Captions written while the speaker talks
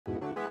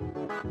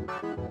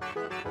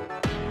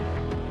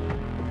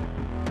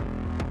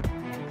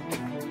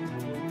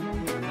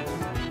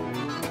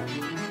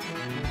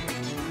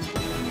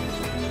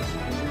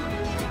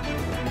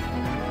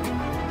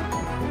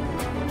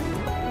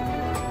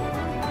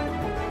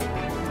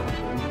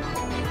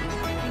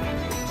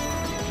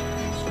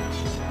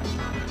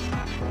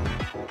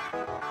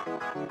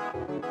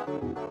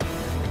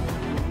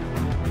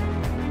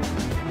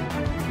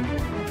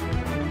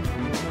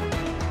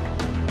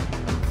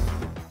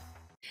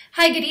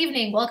Hi, good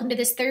evening. Welcome to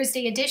this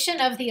Thursday edition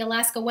of the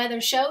Alaska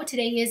Weather Show.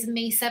 Today is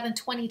May 7th,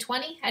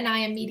 2020, and I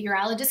am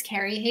meteorologist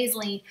Carrie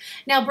Hazley.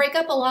 Now,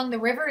 breakup along the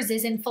rivers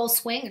is in full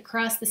swing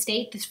across the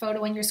state. This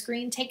photo on your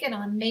screen taken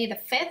on May the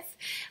 5th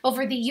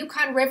over the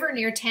Yukon River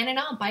near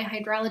Dehne by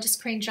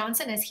hydrologist Crane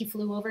Johnson as he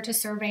flew over to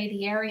survey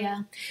the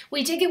area.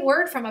 We did get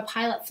word from a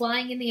pilot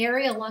flying in the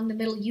area along the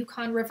middle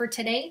Yukon River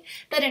today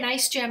that an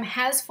ice jam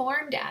has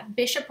formed at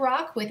Bishop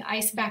Rock with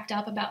ice backed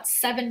up about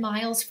 7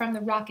 miles from the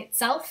rock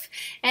itself,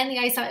 and the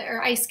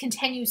ice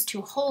continues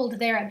to hold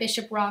there at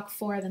Bishop Rock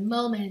for the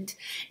moment.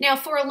 Now,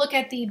 for a look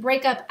at the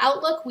breakup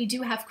outlook, we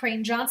do have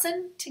Crane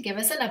Johnson to give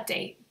us an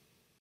update.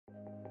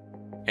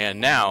 And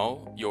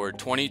now, your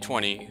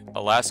 2020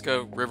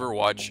 Alaska River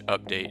Watch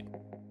update.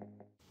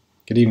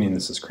 Good evening,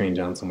 this is Crane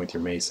Johnson with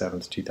your May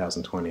 7th,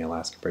 2020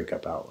 Alaska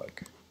Breakup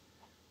Outlook.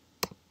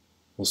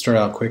 We'll start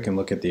out quick and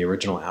look at the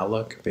original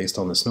outlook. Based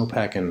on the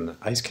snowpack and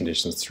ice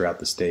conditions throughout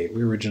the state,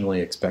 we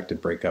originally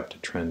expected breakup to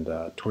trend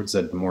towards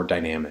a more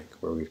dynamic,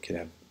 where we could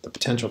have the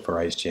potential for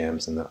ice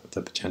jams and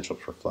the potential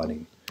for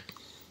flooding.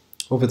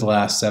 Over the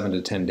last 7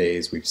 to 10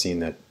 days, we've seen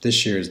that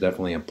this year is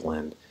definitely a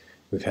blend.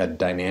 We've had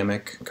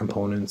dynamic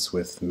components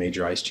with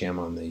major ice jam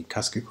on the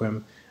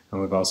Kuskokwim, and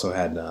we've also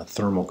had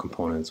thermal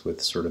components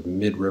with sort of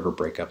mid-river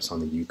breakups on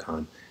the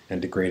Yukon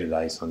and degraded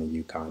ice on the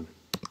Yukon.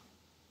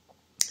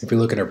 If we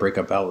look at our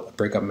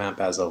breakup map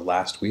as of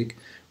last week,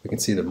 we can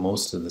see that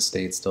most of the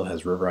state still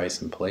has river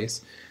ice in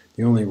place.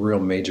 The only real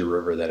major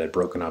river that had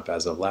broken up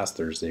as of last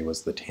Thursday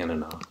was the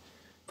Dehne.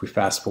 If we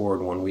fast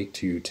forward 1 week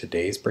to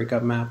today's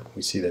breakup map,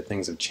 we see that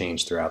things have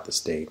changed throughout the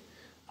state.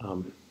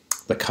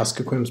 The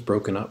Kuskokwim's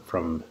broken up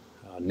from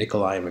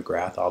Nikolai and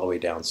McGrath all the way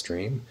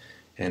downstream,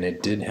 and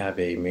it did have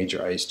a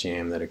major ice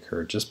jam that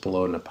occurred just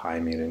below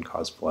Napaimute and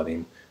caused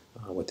flooding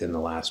within the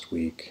last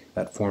week.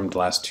 That formed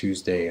last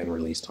Tuesday and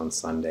released on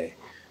Sunday.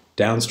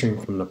 Downstream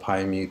from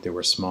Napaimute, there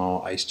were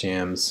small ice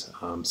jams,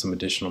 some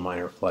additional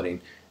minor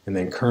flooding, and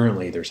then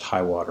currently there's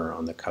high water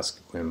on the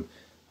Kuskokwim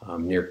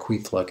near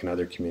Kwethluk and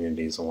other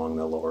communities along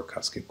the lower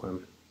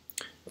Kuskokwim.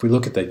 If we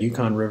look at the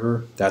Yukon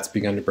River, that's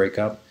begun to break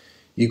up.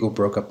 Eagle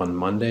broke up on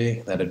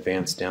Monday, that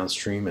advanced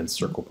downstream, and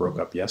Circle broke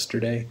up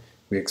yesterday.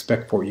 We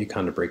expect Fort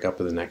Yukon to break up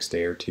in the next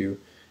day or two.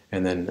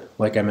 And then,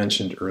 like I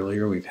mentioned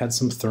earlier, we've had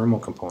some thermal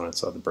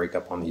components of the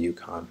breakup on the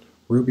Yukon.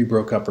 Ruby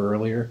broke up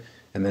earlier,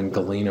 and then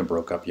Galena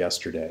broke up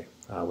yesterday,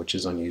 which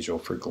is unusual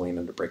for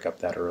Galena to break up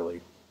that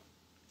early.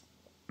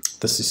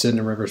 The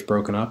Susitna River is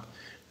broken up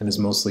and is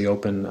mostly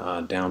open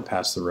down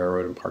past the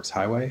railroad and Parks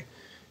Highway.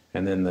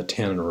 And then the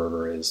Dehne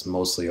River is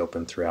mostly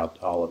open throughout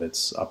all of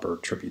its upper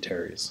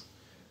tributaries.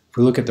 If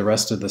we look at the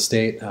rest of the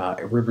state,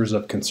 rivers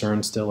of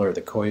concern still are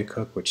the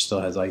Koyukuk, which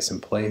still has ice in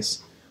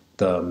place.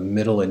 The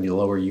middle and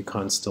lower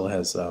Yukon still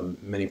has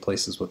many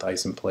places with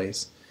ice in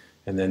place.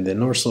 And then the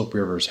North Slope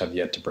rivers have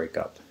yet to break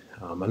up.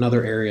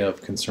 Another area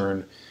of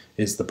concern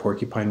is the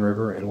Porcupine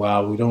River, and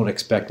while we don't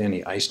expect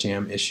any ice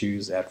jam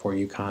issues at Fort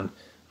Yukon,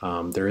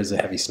 there is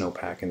a heavy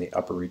snowpack in the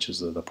upper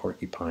reaches of the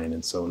Porcupine,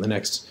 and so in the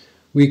next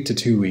week to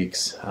 2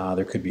 weeks,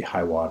 there could be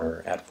high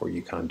water at Fort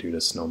Yukon due to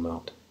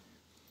snowmelt.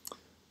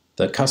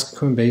 The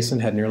Kuskokwim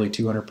Basin had nearly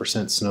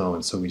 200% snow,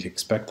 and so we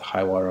expect the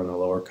high water on the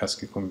lower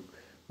Kuskokwim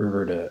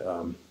River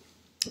to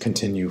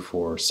continue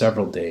for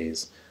several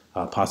days,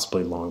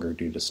 possibly longer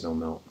due to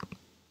snowmelt.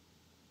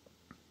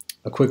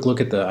 A quick look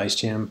at the ice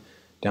jam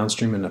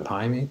downstream in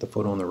Napaimute. The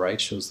photo on the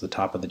right shows the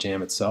top of the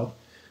jam itself.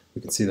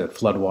 We can see that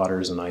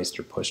floodwaters and ice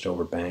are pushed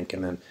over bank,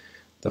 and then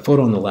the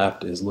photo on the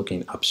left is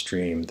looking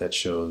upstream that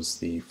shows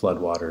the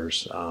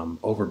floodwaters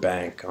over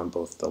bank on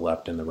both the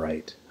left and the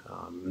right.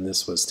 And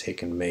this was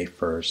taken May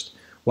 1st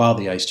while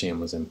the ice jam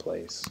was in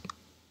place.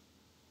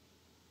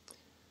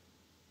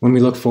 When we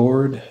look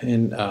forward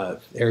in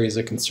areas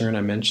of concern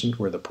I mentioned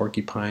where the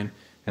Porcupine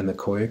and the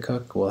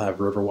Koyukuk will have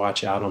river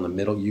watch out on the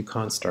middle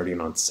Yukon starting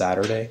on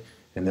Saturday,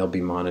 and they'll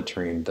be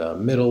monitoring the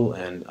middle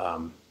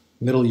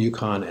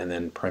Yukon and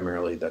then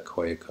primarily the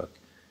Koyukuk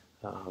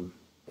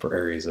for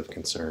areas of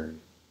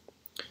concern.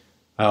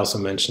 I also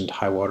mentioned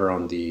high water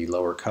on the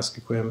lower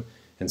Kuskokwim,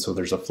 and so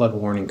there's a flood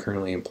warning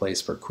currently in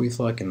place for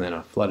Kwethluk and then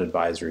a flood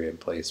advisory in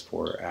place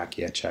for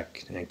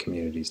AKwx and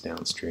communities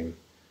downstream.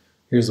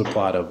 Here's a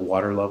plot of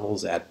water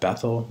levels at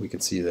Bethel. We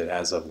can see that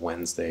as of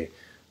Wednesday,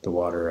 the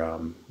water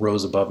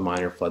rose above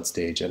minor flood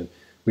stage, and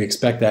we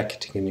expect that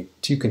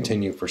to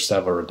continue for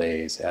several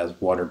days as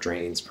water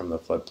drains from the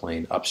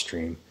floodplain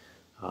upstream.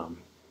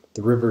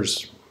 The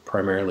river's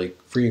primarily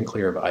free and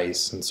clear of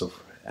ice, and so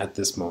at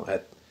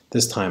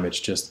this time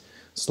it's just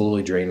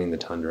slowly draining the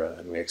tundra,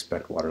 and we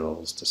expect water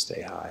levels to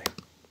stay high.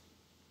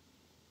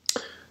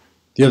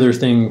 The other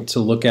thing to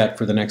look at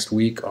for the next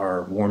week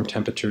are warm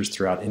temperatures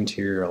throughout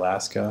interior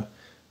Alaska,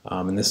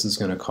 and this is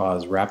going to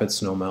cause rapid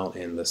snowmelt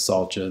in the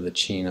Salcha, the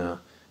Chena,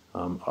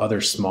 other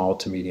small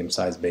to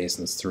medium-sized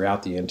basins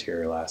throughout the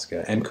interior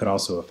Alaska, and could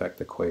also affect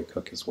the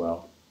Koyukuk as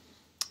well,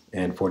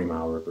 and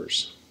 40-mile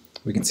rivers.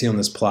 We can see on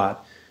this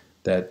plot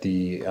that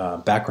the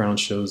background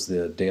shows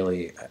the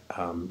daily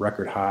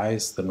record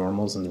highs, the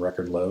normals, and the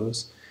record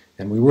lows,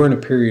 And we were in a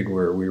period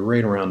where we were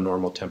right around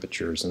normal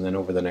temperatures, and then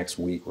over the next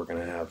week we're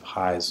going to have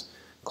highs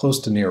close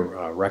to near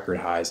record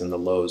highs, and the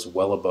lows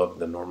well above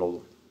the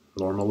normal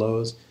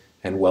lows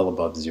and well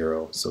above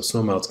zero. So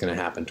snowmelt's going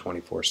to happen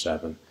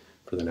 24/7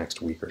 for the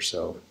next week or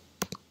so.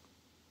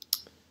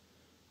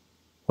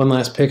 One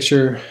last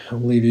picture I'll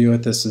leave you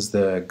with. This is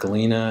the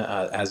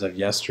Dehne as of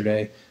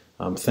yesterday.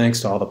 Thanks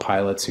to all the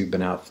pilots who've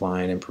been out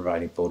flying and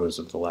providing photos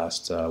of the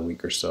last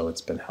week or so. It's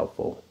been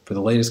helpful. For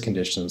the latest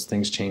conditions,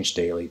 things change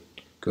daily.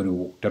 Go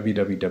to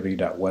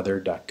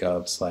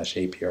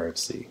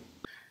www.weather.gov/APRFC.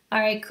 All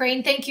right,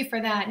 Crane, thank you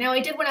for that. Now, I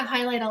did want to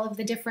highlight all of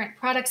the different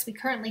products we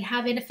currently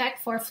have in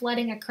effect for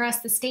flooding across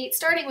the state,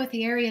 starting with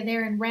the area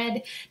there in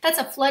red. That's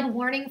a flood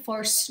warning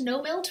for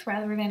snowmelt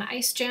rather than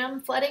ice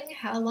jam flooding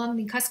along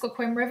the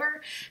Kuskokwim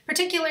River,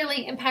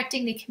 particularly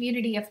impacting the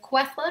community of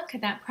Kwethluk.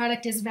 That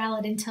product is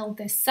valid until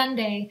this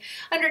Sunday.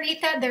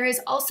 Underneath that, there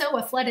is also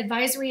a flood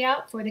advisory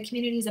out for the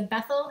communities of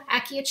Bethel,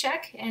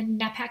 AKwx,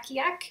 and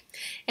Napakiak.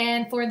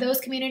 And for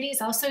those communities,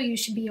 also, you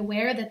should be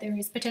aware that there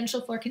is potential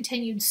for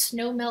continued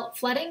snowmelt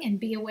flooding, and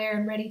be aware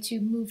and ready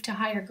to move to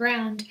higher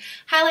ground.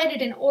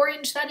 Highlighted in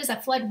orange, that is a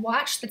flood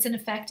watch that's in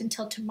effect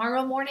until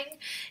tomorrow morning,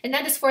 and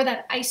that is for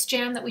that ice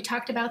jam that we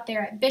talked about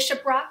there at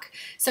Bishop Rock.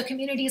 So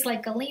communities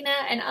like Dehne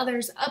and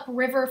others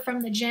upriver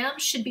from the jam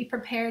should be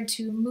prepared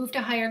to move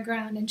to higher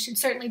ground and should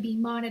certainly be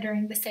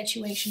monitoring the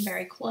situation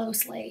very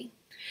closely.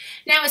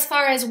 Now, as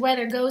far as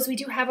weather goes, we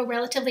do have a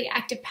relatively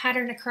active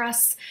pattern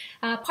across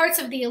parts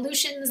of the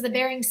Aleutians, the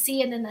Bering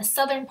Sea, and then the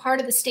southern part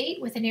of the state,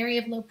 with an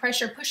area of low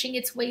pressure pushing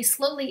its way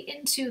slowly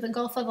into the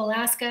Gulf of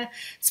Alaska,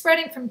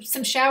 spreading from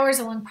some showers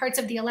along parts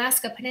of the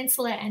Alaska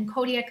Peninsula and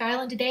Kodiak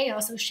Island today,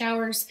 also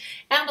showers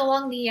out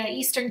along the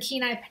eastern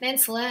Kenai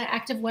Peninsula,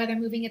 active weather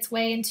moving its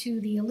way into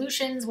the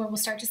Aleutians, where we'll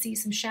start to see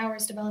some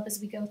showers develop as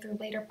we go through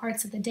later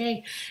parts of the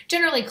day.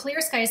 Generally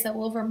clear skies,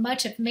 though, over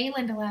much of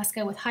mainland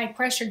Alaska, with high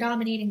pressure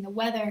dominating the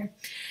weather.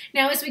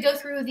 Now, as we go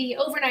through the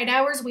overnight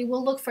hours, we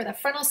will look for the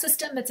frontal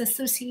system that's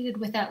associated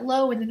with that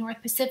low in the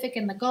North Pacific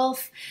and the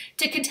Gulf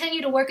to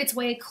continue to work its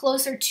way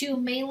closer to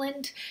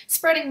mainland,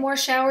 spreading more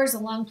showers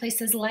along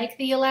places like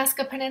the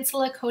Alaska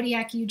Peninsula.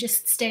 Kodiak, you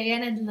just stay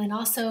in, and then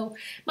also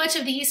much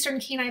of the eastern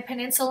Kenai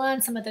Peninsula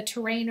and some of the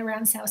terrain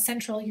around South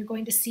Central. You're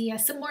going to see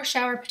some more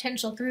shower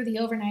potential through the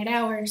overnight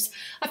hours.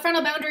 A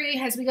frontal boundary,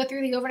 as we go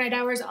through the overnight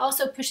hours,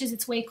 also pushes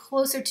its way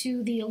closer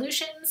to the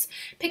Aleutians,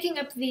 picking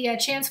up the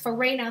chance for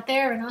rain out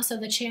there and also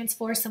the chance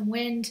for some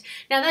wind.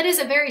 Now, that is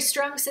a very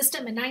strong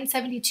system, a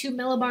 972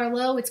 millibar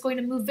low. It's going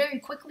to move very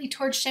quickly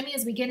towards Shemi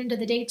as we get into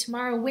the day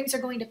tomorrow. Winds are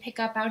going to pick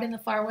up out in the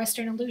far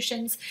western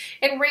Aleutians,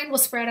 and rain will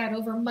spread out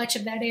over much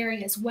of that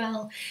area as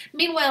well.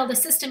 Meanwhile, the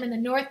system in the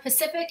North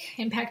Pacific,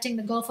 impacting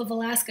the Gulf of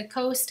Alaska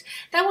coast,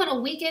 that one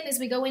will weaken as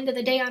we go into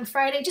the day on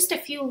Friday. Just a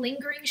few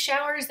lingering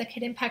showers that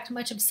could impact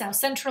much of South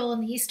Central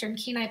and the eastern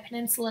Kenai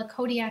Peninsula,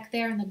 Kodiak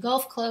there, and the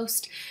Gulf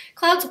coast.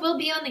 Clouds will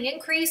be on the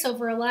increase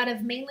over a lot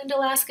of mainland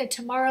Alaska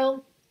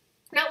tomorrow.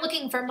 Not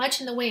looking for much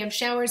in the way of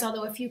showers,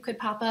 although a few could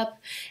pop up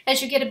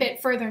as you get a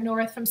bit further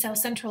north from South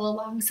Central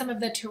along some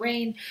of the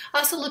terrain.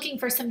 Also looking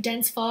for some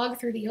dense fog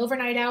through the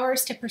overnight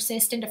hours to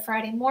persist into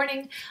Friday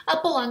morning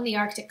up along the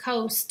Arctic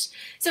coast.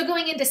 So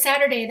going into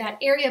Saturday, that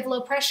area of low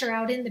pressure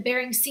out in the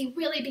Bering Sea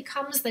really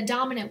becomes the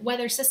dominant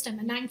weather system,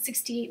 a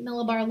 968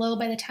 millibar low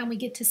by the time we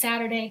get to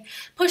Saturday,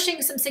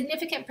 pushing some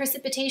significant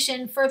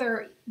precipitation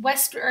further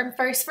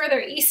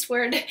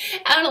eastward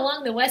out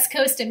along the west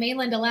coast of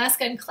mainland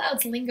Alaska, and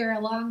clouds linger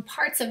along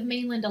parts of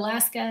mainland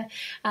Alaska,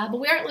 but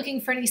we aren't looking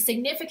for any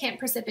significant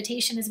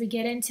precipitation as we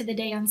get into the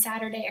day on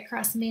Saturday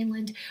across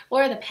mainland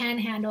or the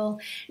Panhandle.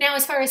 Now,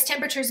 as far as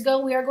temperatures go,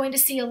 we are going to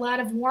see a lot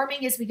of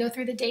warming as we go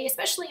through the day,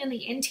 especially in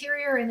the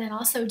interior and then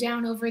also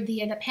down over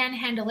the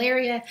Panhandle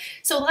area.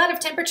 So a lot of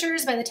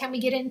temperatures by the time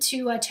we get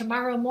into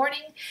tomorrow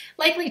morning,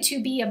 likely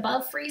to be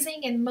above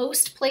freezing in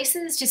most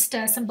places, just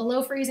some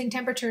below freezing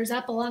temperatures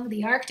up along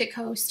the Arctic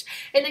coast,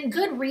 and then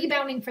good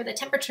rebounding for the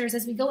temperatures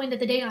as we go into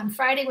the day on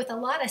Friday with a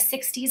lot of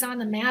 60s on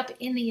the map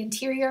in the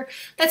interior.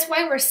 That's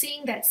why we're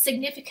seeing that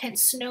significant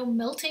snow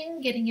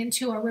melting getting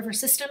into our river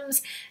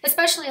systems,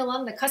 especially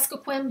along the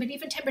Kuskokwim, but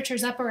even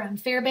temperatures up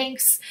around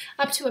Fairbanks,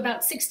 up to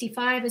about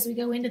 65 as we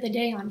go into the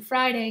day on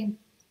Friday.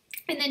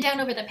 And then down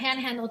over the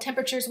Panhandle,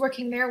 temperatures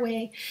working their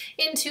way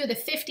into the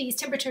 50s,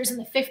 temperatures in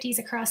the 50s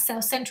across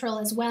South Central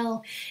as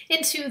well.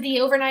 Into the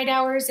overnight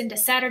hours, into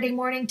Saturday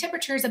morning,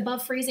 temperatures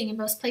above freezing in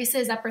most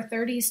places, upper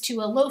 30s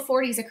to a low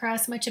 40s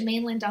across much of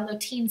mainland, although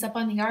teens up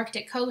on the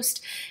Arctic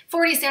coast.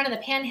 40s down in the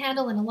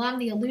Panhandle and along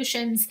the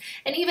Aleutians,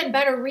 and even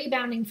better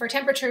rebounding for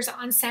temperatures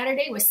on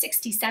Saturday with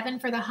 67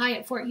 for the high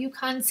at Fort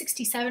Yukon,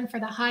 67 for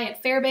the high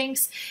at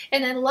Fairbanks,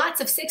 and then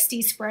lots of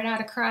 60s spread out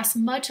across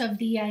much of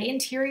the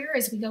interior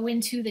as we go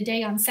into the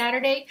day on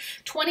Saturday.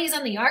 20s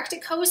on the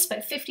Arctic coast,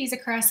 but 50s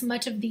across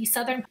much of the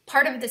southern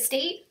part of the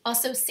state.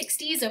 Also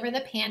 60s over the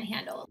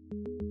Panhandle.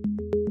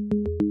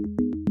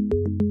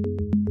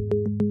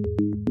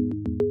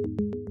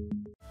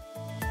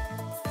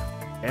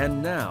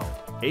 And now,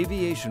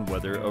 aviation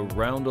weather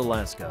around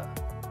Alaska.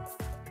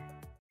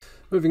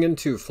 Moving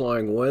into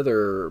flying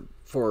weather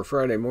for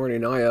Friday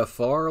morning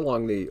IFR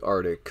along the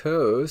Arctic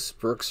coast.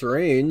 Brooks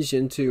Range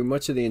into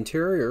much of the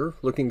interior,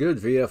 looking good,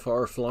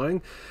 VFR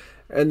flying.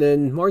 And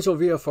then marginal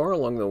VFR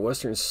along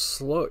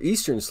the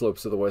eastern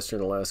slopes of the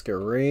western Alaska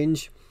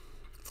Range.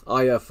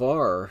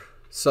 IFR,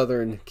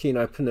 southern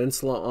Kenai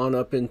Peninsula on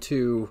up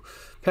into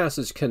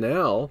Passage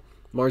Canal.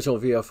 Marginal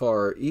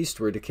VFR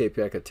eastward to Cape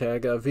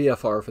Yakataga.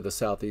 VFR for the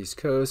southeast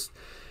coast.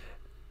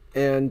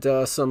 And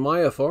some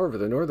IFR over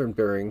the northern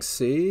Bering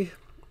Sea,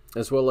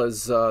 as well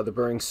as the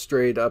Bering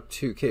Strait up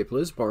to Cape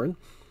Lisburne.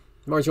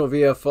 Marginal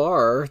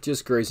VFR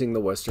just grazing the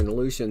western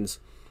Aleutians.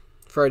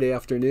 Friday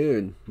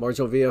afternoon,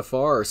 marginal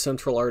VFR,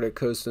 central Arctic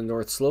coast and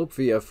north slope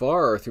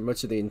VFR through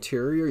much of the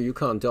interior,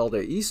 Yukon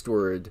Delta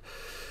eastward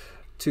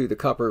to the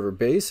Copper River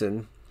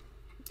Basin.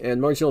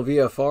 And marginal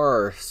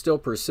VFR still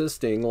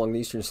persisting along the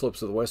eastern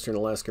slopes of the western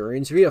Alaska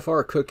Range.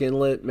 VFR Cook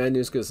Inlet,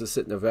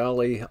 Madanuska-Susitna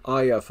Valley,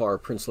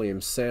 IFR Prince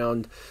William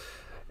Sound,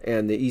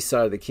 and the east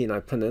side of the Kenai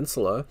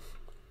Peninsula.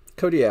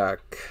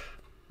 Kodiak,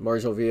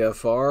 marginal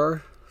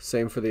VFR,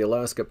 same for the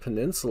Alaska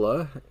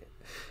Peninsula,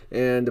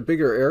 and a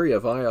bigger area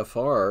of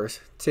IFR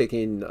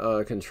taking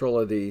control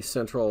of the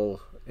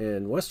central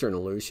and western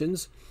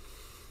Aleutians.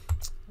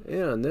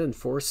 And then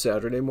for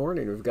Saturday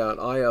morning, we've got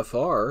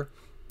IFR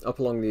up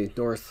along the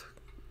north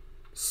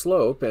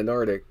slope and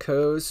Arctic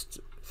coast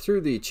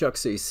through the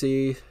Chukchi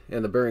Sea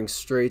and the Bering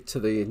Strait to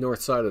the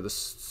north side of the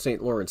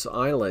St. Lawrence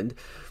Island.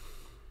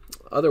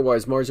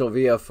 Otherwise, marginal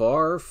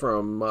VFR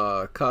from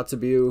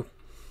Kotzebue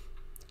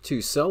to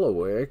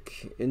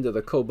Selawik into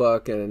the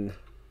Kobuk and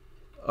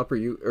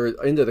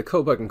into the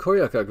Kobuk and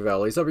Koyukuk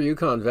valleys, Upper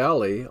Yukon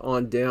Valley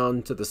on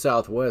down to the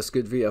southwest.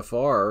 Good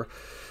VFR,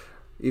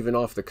 even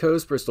off the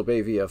coast. Bristol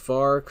Bay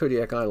VFR,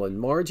 Kodiak Island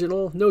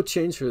marginal. No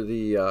change for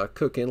the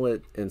Cook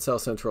Inlet and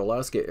South Central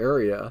Alaska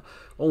area.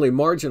 Only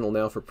marginal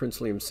now for Prince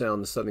William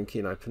Sound, the Southern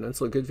Kenai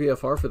Peninsula. Good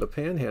VFR for the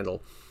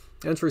Panhandle.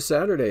 And for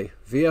Saturday,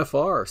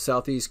 VFR,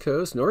 Southeast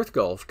Coast, North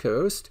Gulf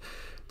Coast.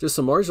 Just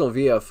some marginal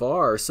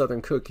VFR,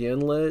 Southern Cook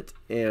Inlet,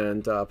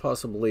 and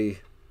possibly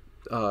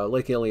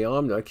Lake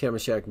Iliamna,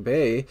 Kamishak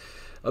Bay.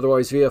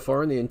 Otherwise,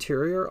 VFR in the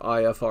interior,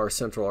 IFR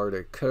Central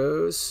Arctic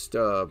Coast.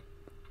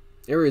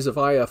 Areas of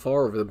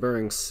IFR over the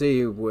Bering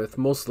Sea with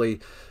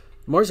mostly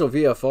marginal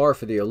VFR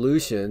for the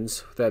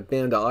Aleutians. That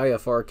band of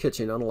IFR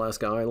catching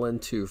Unalaska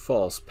Island to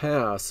False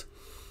Pass.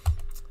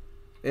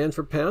 And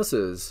for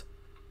passes,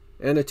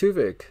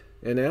 Anatuvik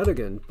and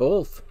Adigan,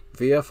 both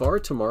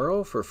VFR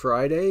tomorrow for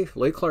Friday.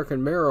 Lake Clark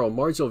and Merrill,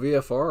 marginal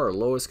VFR,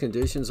 lowest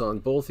conditions on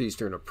both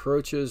eastern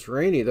approaches.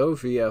 Rainy though,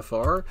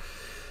 VFR.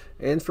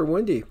 And for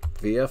windy,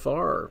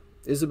 VFR.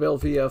 Isabel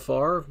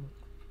VFR,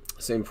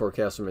 same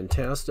forecast from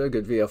Antasta,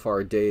 good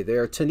VFR day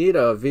there.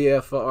 Tanita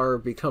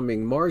VFR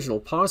becoming marginal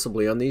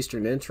possibly on the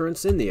eastern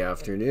entrance in the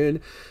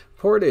afternoon.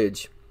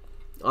 Portage,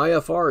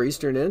 IFR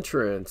eastern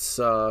entrance,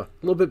 a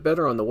little bit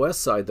better on the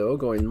west side though,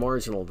 going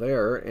marginal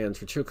there. And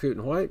for Chilkoot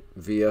and White,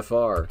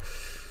 VFR.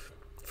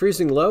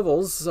 Freezing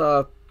levels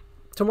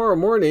tomorrow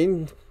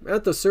morning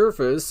at the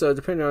surface,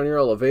 depending on your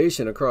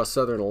elevation across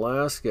southern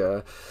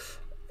Alaska.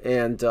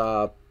 And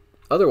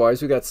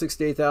otherwise, we got 6,000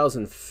 to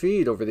 8,000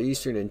 feet over the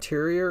eastern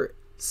interior,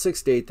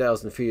 6,000 to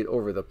 8,000 feet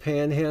over the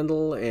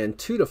Panhandle, and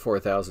 2,000 to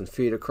 4,000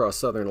 feet across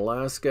southern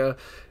Alaska.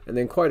 And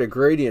then quite a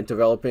gradient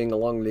developing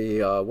along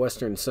the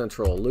western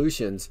central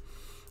Aleutians.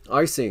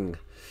 Icing,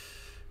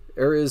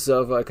 areas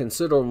of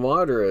considerable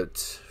moderate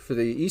for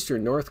the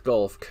eastern North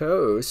Gulf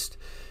Coast.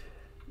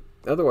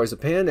 Otherwise, the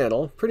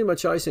Panhandle, pretty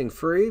much icing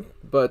free,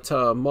 but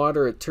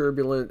moderate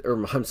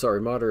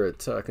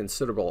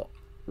considerable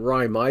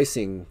rime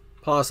icing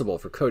possible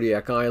for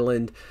Kodiak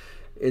Island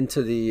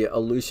into the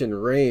Aleutian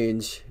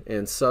Range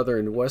and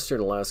southern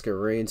western Alaska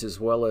Range, as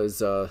well as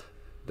the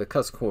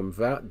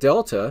Kuskokwim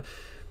Delta.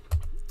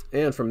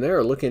 And from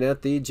there, looking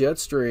at the jet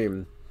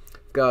stream,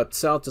 got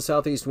south to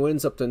southeast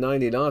winds up to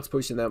 90 knots,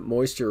 pushing that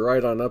moisture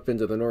right on up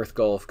into the North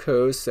Gulf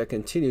Coast. That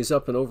continues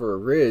up and over a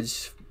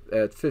ridge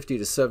at 50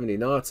 to 70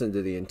 knots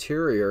into the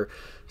interior.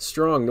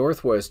 Strong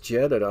northwest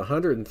jet at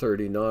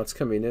 130 knots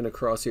coming in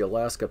across the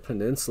Alaska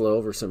Peninsula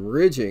over some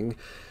ridging.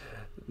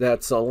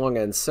 That's along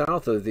and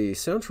south of the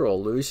central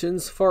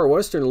Aleutians. Far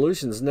western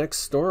Aleutians next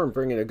storm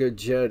bringing a good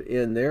jet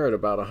in there at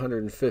about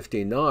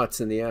 150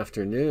 knots in the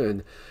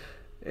afternoon.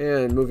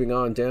 And moving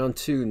on down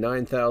to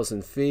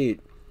 9,000 feet.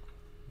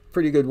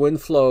 Pretty good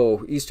wind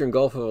flow, eastern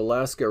Gulf of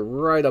Alaska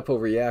right up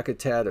over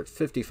Yakutat at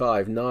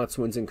 55 knots.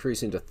 Winds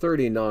increasing to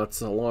 30 knots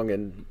along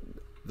in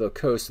the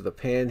coast of the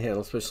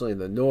Panhandle, especially in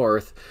the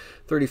north.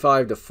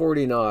 35 to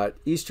 40 knot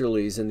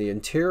easterlies in the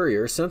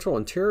interior, central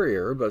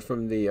interior, but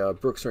from the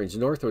Brooks Range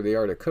north or the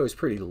Arctic coast,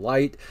 pretty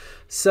light.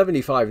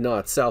 75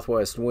 knots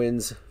southwest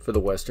winds for the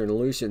western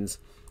Aleutians.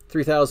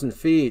 3,000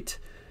 feet.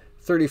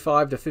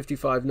 35 to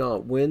 55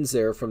 knot winds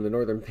there from the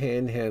northern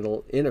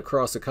Panhandle in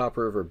across the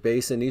Copper River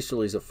Basin.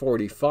 Easterlies of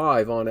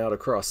 45 on out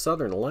across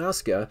southern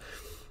Alaska.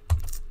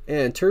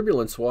 And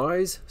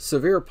turbulence-wise,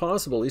 severe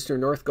possible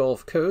eastern North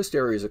Gulf Coast,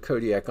 areas of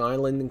Kodiak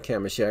Island and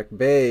Kamishak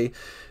Bay.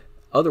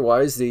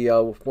 Otherwise, the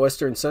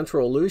western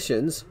central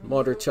Aleutians,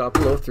 moderate chop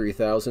below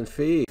 3,000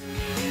 feet.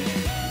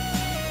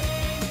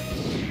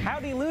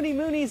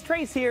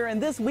 Trace here, and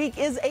this week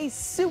is a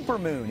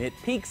supermoon. It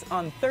peaks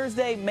on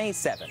Thursday, May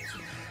 7th.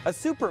 A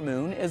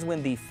supermoon is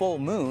when the full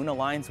moon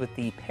aligns with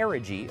the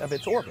perigee of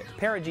its orbit.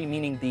 Perigee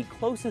meaning the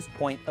closest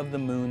point of the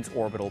moon's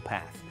orbital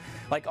path.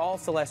 Like all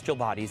celestial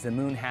bodies, the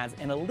moon has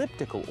an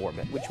elliptical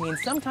orbit, which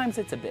means sometimes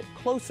it's a bit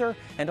closer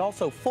and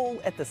also full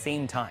at the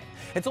same time.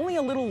 It's only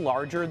a little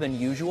larger than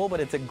usual, but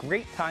it's a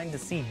great time to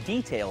see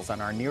details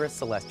on our nearest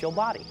celestial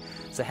body.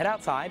 So head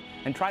outside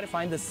and try to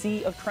find the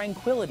Sea of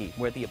Tranquility,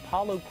 where the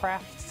Apollo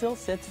craft still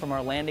sits from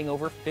our landing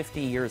over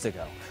 50 years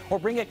ago. Or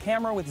bring a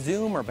camera with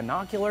zoom or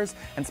binoculars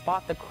and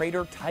spot the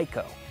crater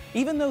Tycho.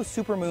 Even though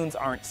supermoons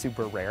aren't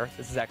super rare,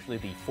 this is actually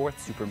the 4th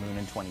supermoon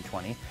in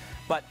 2020,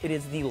 but it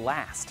is the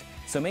last.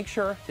 So make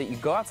sure that you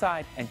go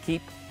outside and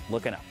keep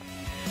looking up.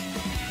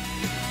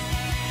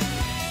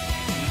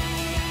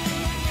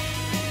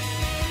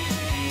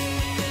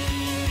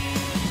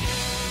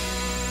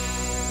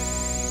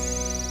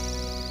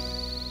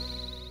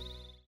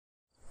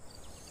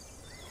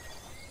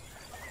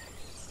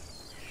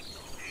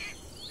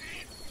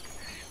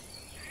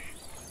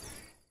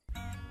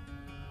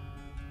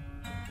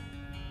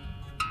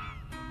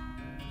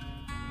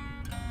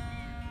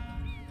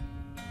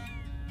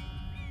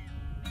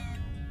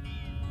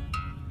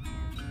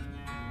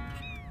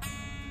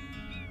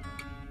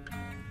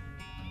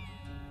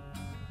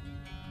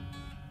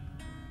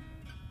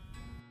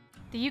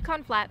 The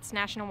Yukon Flats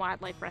National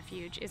Wildlife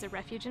Refuge is a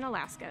refuge in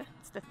Alaska.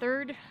 It's the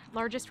 3rd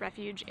largest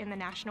refuge in the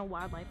National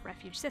Wildlife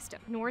Refuge System.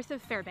 North of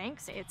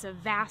Fairbanks, it's a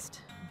vast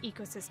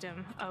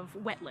ecosystem of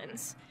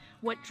wetlands.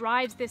 What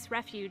drives this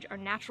refuge are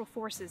natural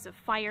forces of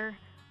fire,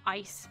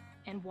 ice,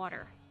 and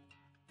water.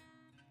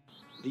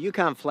 The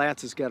Yukon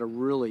Flats has got a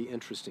really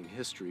interesting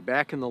history.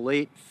 Back in the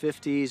late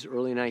 50s,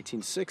 early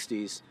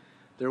 1960s,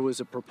 there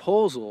was a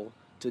proposal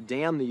to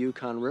dam the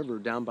Yukon River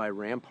down by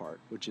Rampart,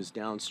 which is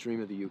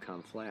downstream of the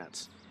Yukon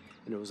Flats.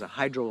 And it was a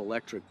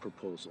hydroelectric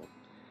proposal.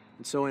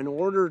 And so in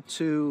order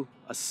to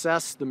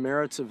assess the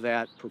merits of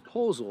that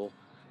proposal,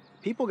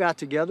 people got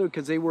together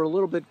because they were a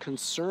little bit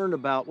concerned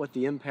about what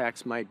the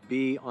impacts might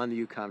be on the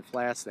Yukon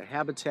Flats, the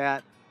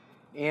habitat,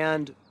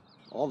 and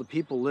all the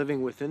people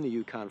living within the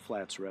Yukon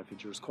Flats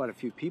Refuge. There's quite a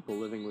few people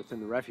living within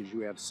the refuge.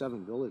 We have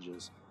 7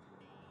 villages.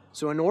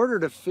 So in order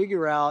to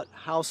figure out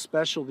how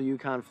special the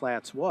Yukon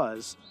Flats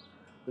was,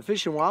 the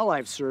Fish and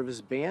Wildlife Service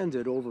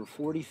banded over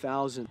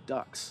 40,000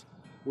 ducks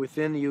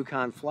within the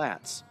Yukon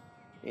Flats.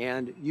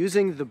 And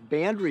using the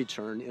band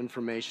return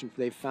information,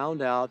 they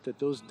found out that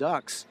those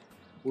ducks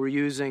were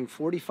using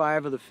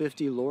 45 of the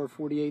 50 lower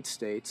 48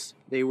 states.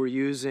 They were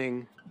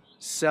using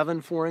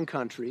 7 foreign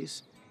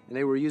countries, and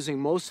they were using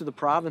most of the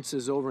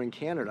provinces over in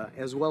Canada,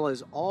 as well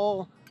as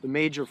all the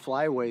major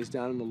flyways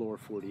down in the lower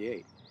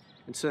 48.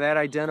 And so that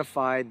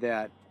identified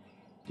that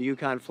the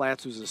Yukon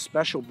Flats was a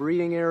special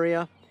breeding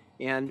area,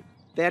 and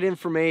that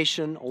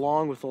information,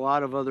 along with a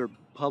lot of other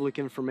public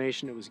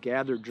information that was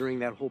gathered during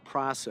that whole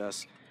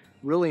process,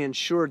 really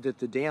ensured that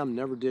the dam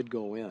never did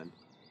go in,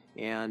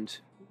 and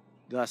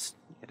thus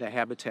the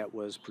habitat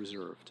was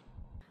preserved.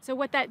 So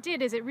what that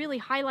did is it really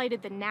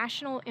highlighted the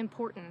national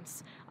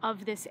importance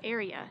of this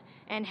area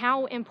and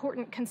how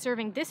important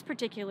conserving this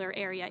particular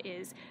area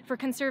is for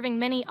conserving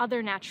many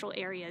other natural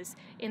areas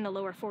in the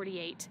lower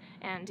 48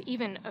 and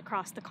even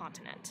across the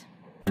continent.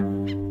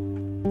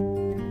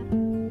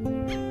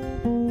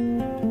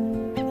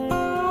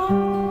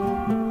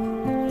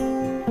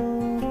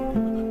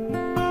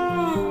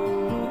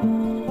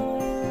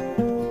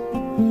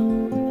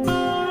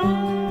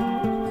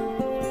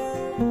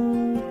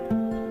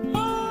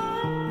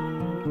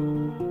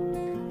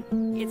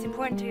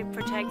 To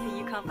protect the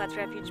Yukon Flats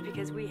Refuge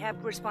because we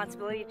have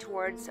responsibility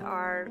towards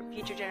our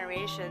future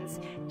generations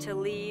to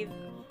leave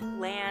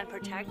land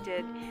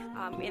protected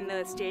in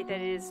the state that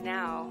it is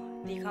now.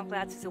 The Yukon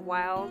Flats is a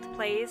wild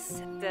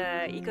place.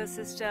 The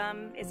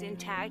ecosystem is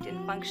intact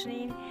and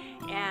functioning,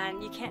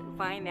 and you can't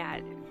find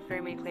that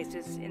very many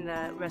places in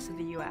the rest of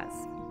the U.S.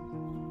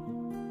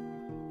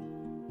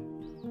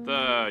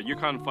 The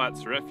Yukon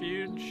Flats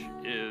Refuge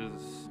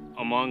is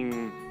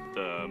among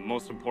the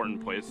most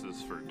important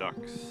places for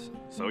ducks.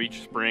 So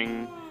each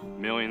spring,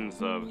 millions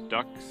of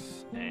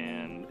ducks,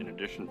 and in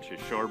addition to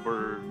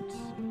shorebirds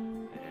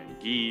and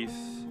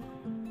geese,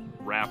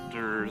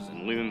 raptors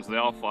and loons, they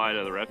all fly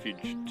to the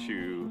refuge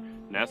to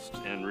nest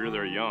and rear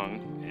their young.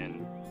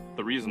 And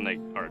the reason they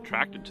are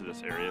attracted to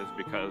this area is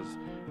because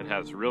it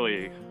has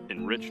really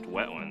enriched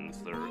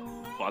wetlands. There are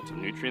lots of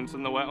nutrients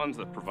in the wetlands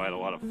that provide a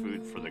lot of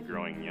food for the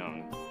growing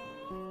young.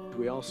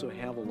 We also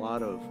have a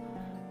lot of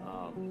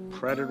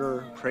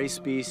predator, prey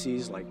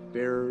species like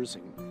bears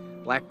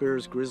and black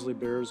bears, grizzly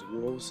bears,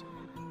 wolves.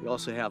 We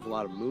also have a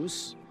lot of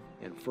moose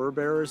and fur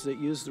bearers that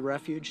use the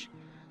refuge.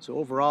 So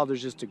overall,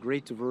 there's just a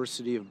great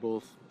diversity of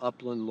both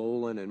upland,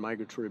 lowland, and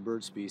migratory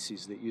bird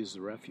species that use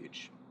the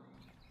refuge.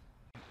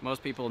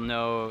 Most people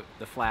know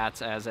the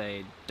Flats as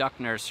a duck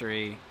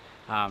nursery,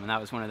 and that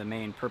was one of the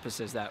main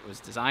purposes that was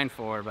designed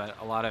for, but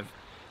a lot of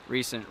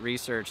recent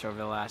research over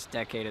the last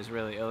decade has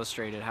really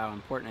illustrated how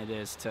important it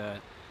is to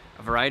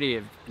a variety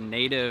of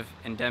native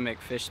endemic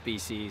fish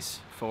species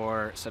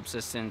for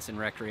subsistence and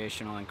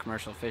recreational and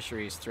commercial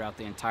fisheries throughout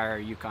the entire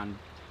Yukon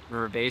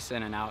River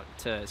Basin and out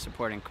to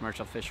supporting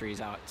commercial fisheries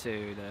out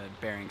to the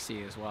Bering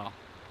Sea as well.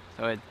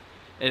 So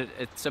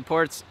it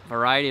supports a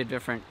variety of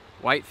different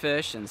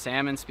whitefish and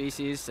salmon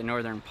species, the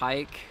northern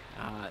pike,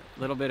 a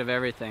little bit of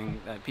everything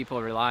that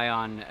people rely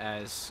on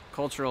as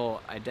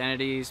cultural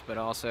identities, but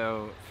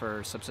also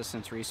for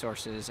subsistence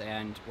resources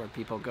and where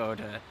people go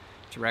to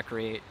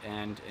recreate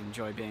and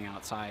enjoy being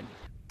outside.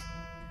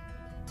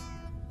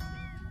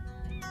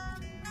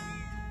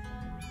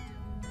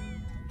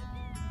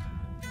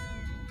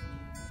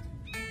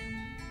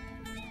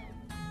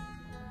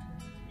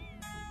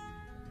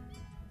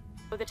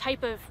 The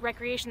type of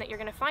recreation that you're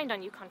going to find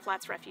on Yukon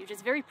Flats Refuge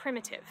is very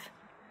primitive.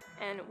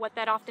 And what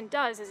that often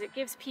does is it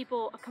gives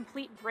people a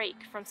complete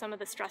break from some of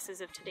the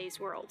stresses of today's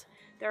world.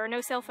 There are no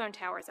cell phone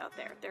towers out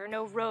there. There are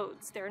no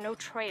roads. There are no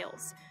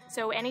trails.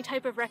 So any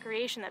type of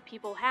recreation that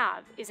people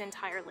have is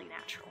entirely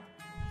natural.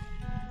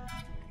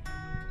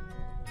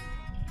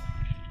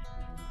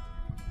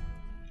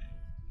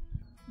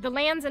 The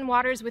lands and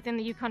waters within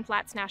the Yukon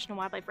Flats National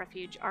Wildlife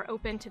Refuge are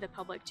open to the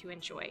public to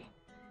enjoy.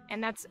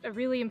 And that's a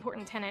really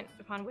important tenet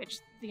upon which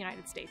the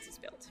United States is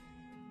built.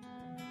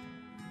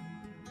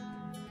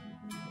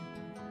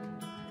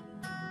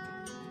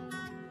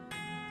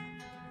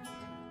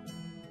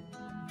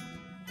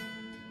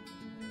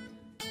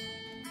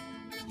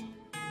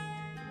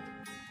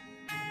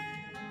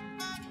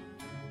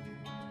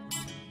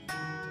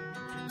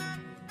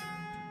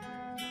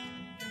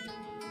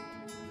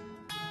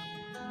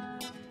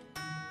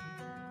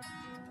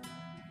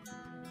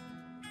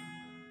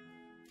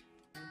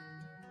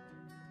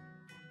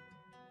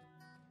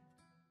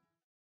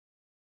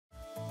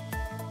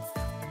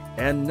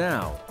 And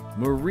now,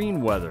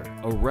 marine weather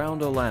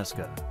around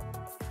Alaska.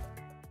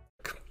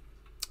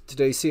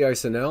 Today's sea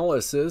ice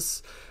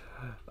analysis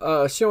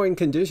showing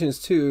conditions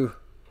to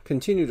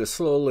continue to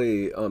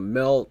slowly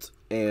melt,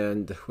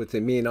 and with the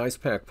mean ice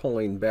pack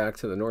pulling back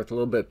to the north a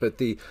little bit, but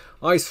the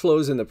ice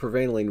flows and the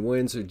prevailing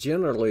winds are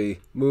generally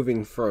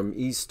moving from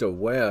east to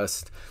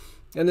west,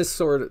 and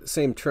this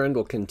same trend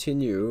will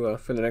continue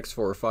for the next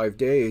 4 or 5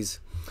 days.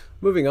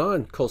 Moving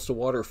on, coastal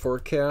water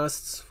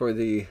forecasts for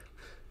the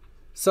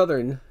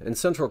southern and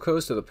central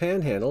coast of the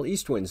Panhandle.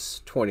 East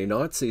winds 20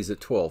 knots, seas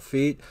at 12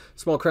 feet.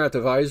 Small craft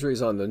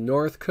advisories on the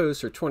north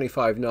coast are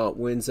 25 knot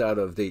winds out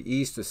of the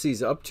east, the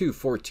seas up to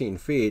 14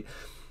 feet.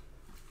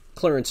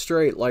 Clarence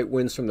Strait, light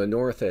winds from the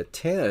north at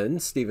 10.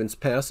 Stevens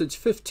Passage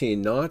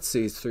 15 knots,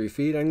 seas 3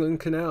 feet. England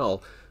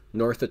Canal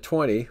north at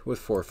 20 with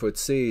 4-foot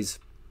seas.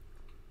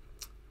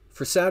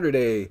 For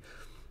Saturday,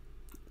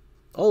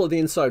 all of the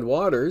inside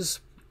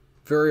waters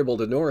variable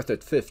to north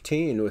at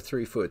 15 with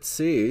 3-foot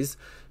seas.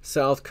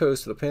 South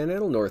coast of the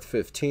Panhandle, north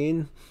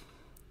 15,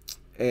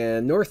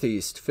 and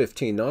northeast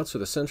 15 knots for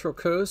the central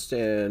coast,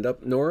 and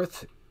up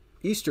north,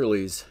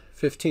 easterlies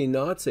 15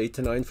 knots, 8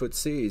 to 9 foot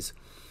seas.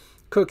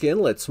 Cook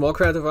Inlet, small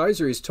craft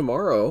advisories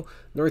tomorrow,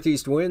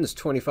 northeast winds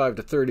 25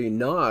 to 30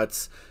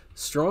 knots,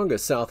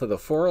 strongest south of the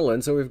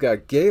Forelands, and we've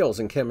got gales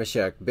in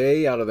Kamishak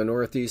Bay out of the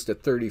northeast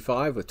at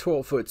 35 with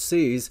 12-foot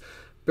seas.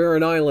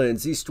 Barren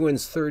Islands, east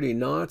winds 30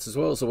 knots, as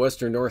well as the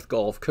western North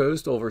Gulf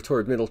Coast over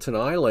toward Middleton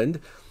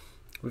Island.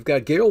 We've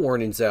got gale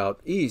warnings out,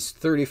 east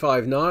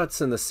 35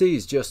 knots, and the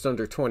seas just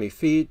under 20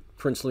 feet.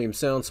 Prince William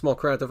Sound, small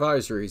craft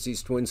advisories,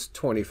 east winds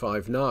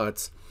 25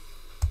 knots.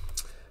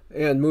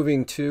 And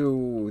moving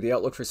to the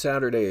outlook for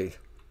Saturday,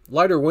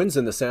 lighter winds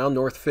in the Sound,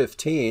 north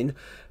 15.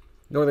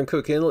 Northern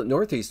Cook Inlet,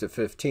 northeast at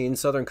 15.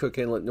 Southern Cook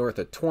Inlet, north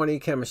at 20.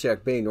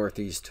 Kamishak Bay,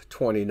 northeast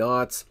 20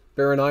 knots.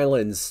 Barren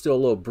Islands still a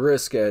little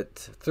brisk at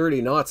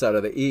 30 knots out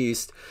of the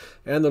east.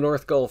 And the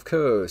North Gulf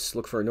Coast,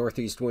 look for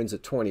northeast winds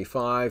at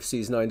 25,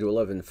 seas 9 to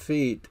 11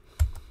 feet.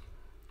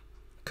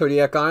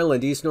 Kodiak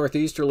Island,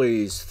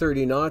 east-northeasterlies,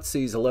 30 knots,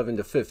 seas 11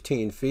 to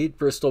 15 feet.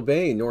 Bristol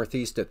Bay,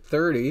 northeast at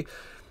 30.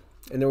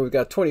 And then we've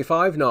got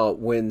 25 knot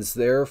winds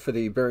there for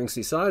the Bering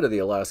Sea side of the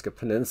Alaska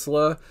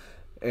Peninsula.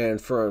 And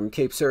from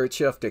Cape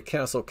Saratchev to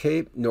Castle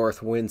Cape,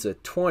 north winds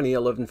at 20,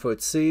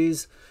 11-foot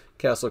seas.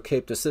 Castle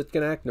Cape to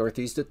Sitkinak,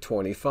 northeast at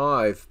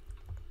 25.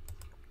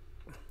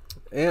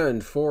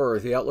 And for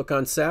the outlook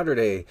on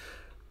Saturday,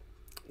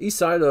 east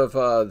side of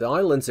the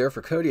islands there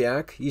for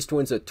Kodiak, east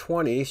winds at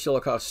 20.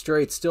 Shelikof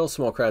Strait, still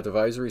small craft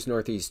advisories,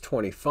 northeast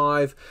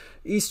 25.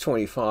 East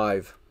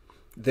 25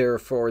 there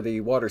for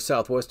the water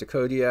southwest of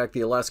Kodiak,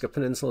 the Alaska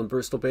Peninsula and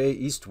Bristol Bay,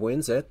 east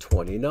winds at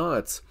 20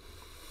 knots.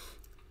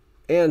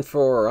 And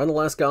for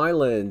Unalaska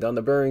Island on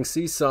the Bering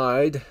Sea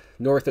side,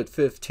 north at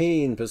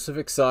 15,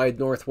 Pacific side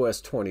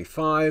northwest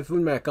 25,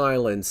 Unmak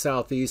Island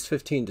southeast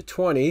 15 to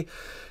 20.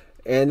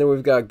 And then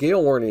we've got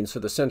gale warnings for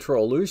the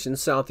central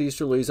Aleutians,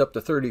 southeasterlies up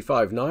to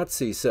 35 knots,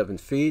 seas 7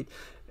 feet,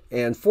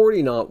 and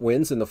 40 knot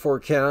winds in the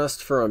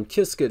forecast from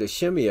Kiska to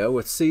Shemya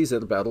with seas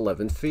at about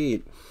 11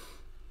 feet.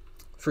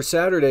 For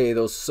Saturday,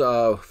 those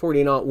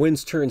 40 knot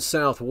winds turn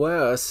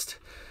southwest,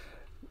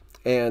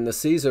 and the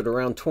seas at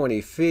around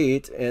 20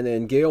 feet, and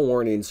then gale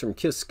warnings from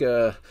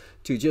Kiska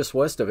to just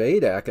west of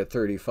Adak at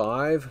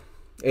 35,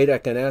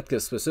 Adak and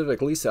Atka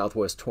specifically,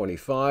 southwest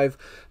 25,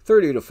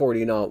 30 to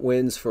 40 knot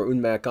winds for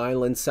Unmak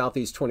Island,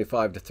 southeast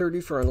 25 to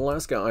 30 for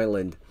Unalaska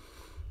Island.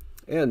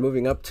 And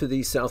moving up to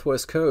the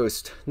southwest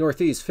coast,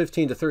 northeast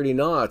 15 to 30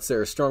 knots.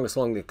 They're strongest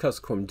along the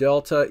Kuskokwim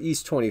Delta,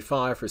 east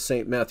 25 for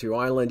St. Matthew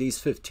Island,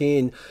 east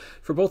 15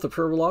 for both the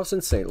Pribilofs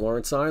and St.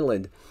 Lawrence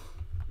Island.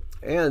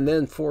 And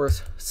then for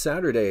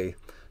Saturday,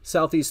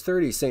 southeast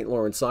 30 St.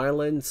 Lawrence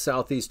Island,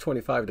 southeast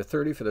 25 to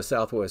 30 for the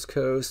southwest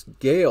coast.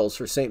 Gales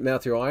for St.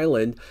 Matthew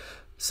Island,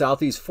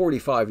 southeast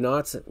 45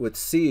 knots with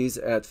seas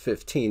at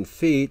 15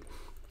 feet.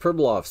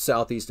 Pribilof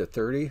southeast at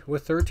 30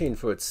 with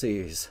 13-foot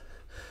seas.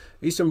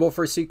 Eastern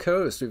Beaufort Sea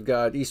coast, we've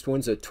got east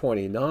winds at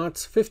 20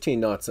 knots, 15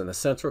 knots on the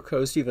central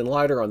coast, even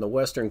lighter on the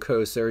western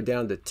coast. They're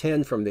down to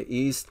 10 from the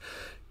east.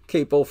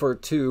 Cape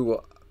Beaufort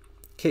to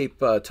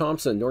Cape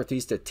Thompson,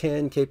 northeast at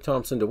 10. Cape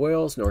Thompson to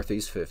Wales,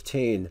 northeast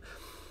 15.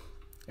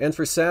 And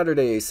for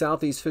Saturday,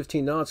 southeast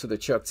 15 knots for the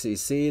Chukchi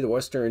Sea, the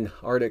western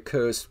Arctic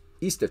coast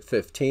east at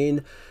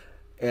 15.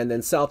 And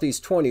then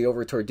southeast 20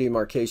 over toward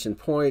Demarcation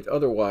Point.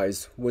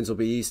 Otherwise, winds will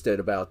be east at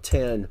about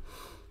 10.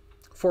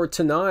 For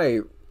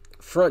tonight,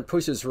 front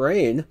pushes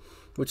rain,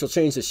 which will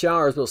change the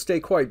showers, but will stay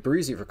quite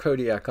breezy for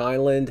Kodiak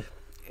Island.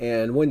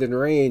 And wind and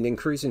rain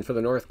increasing for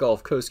the North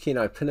Gulf Coast,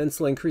 Kenai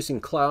Peninsula, increasing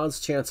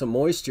clouds, chance of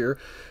moisture,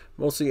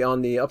 mostly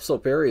on the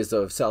upslope areas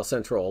of south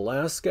central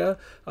Alaska.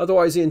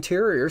 Otherwise, the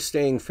interior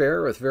staying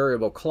fair with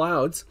variable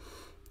clouds.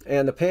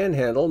 And the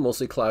Panhandle,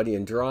 mostly cloudy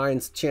and dry,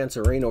 and chance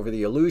of rain over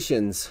the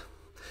Aleutians.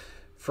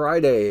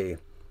 Friday, in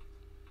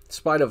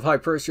spite of high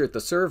pressure at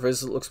the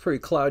surface, it looks pretty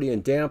cloudy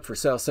and damp for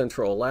south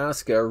central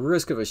Alaska.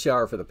 Risk of a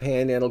shower for the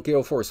Panhandle.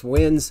 Gale force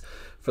winds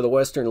for the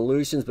western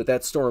Aleutians, but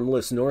that storm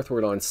lifts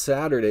northward on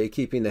Saturday,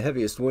 keeping the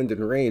heaviest wind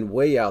and rain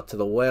way out to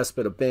the west,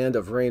 but a band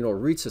of rain will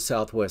reach the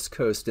southwest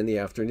coast in the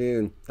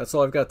afternoon. That's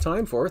all I've got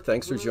time for.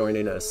 Thanks for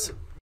joining us.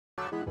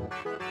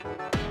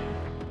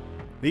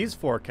 These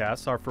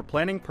forecasts are for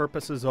planning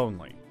purposes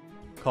only.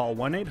 Call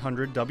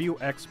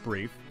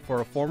 1-800-WX-BRIEF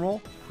for a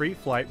formal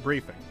pre-flight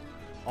briefing.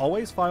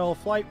 Always file a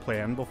flight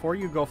plan before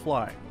you go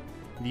flying.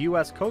 The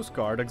U.S. Coast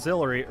Guard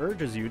Auxiliary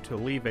urges you to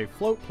leave a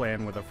float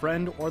plan with a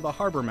friend or the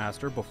harbor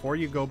master before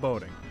you go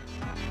boating.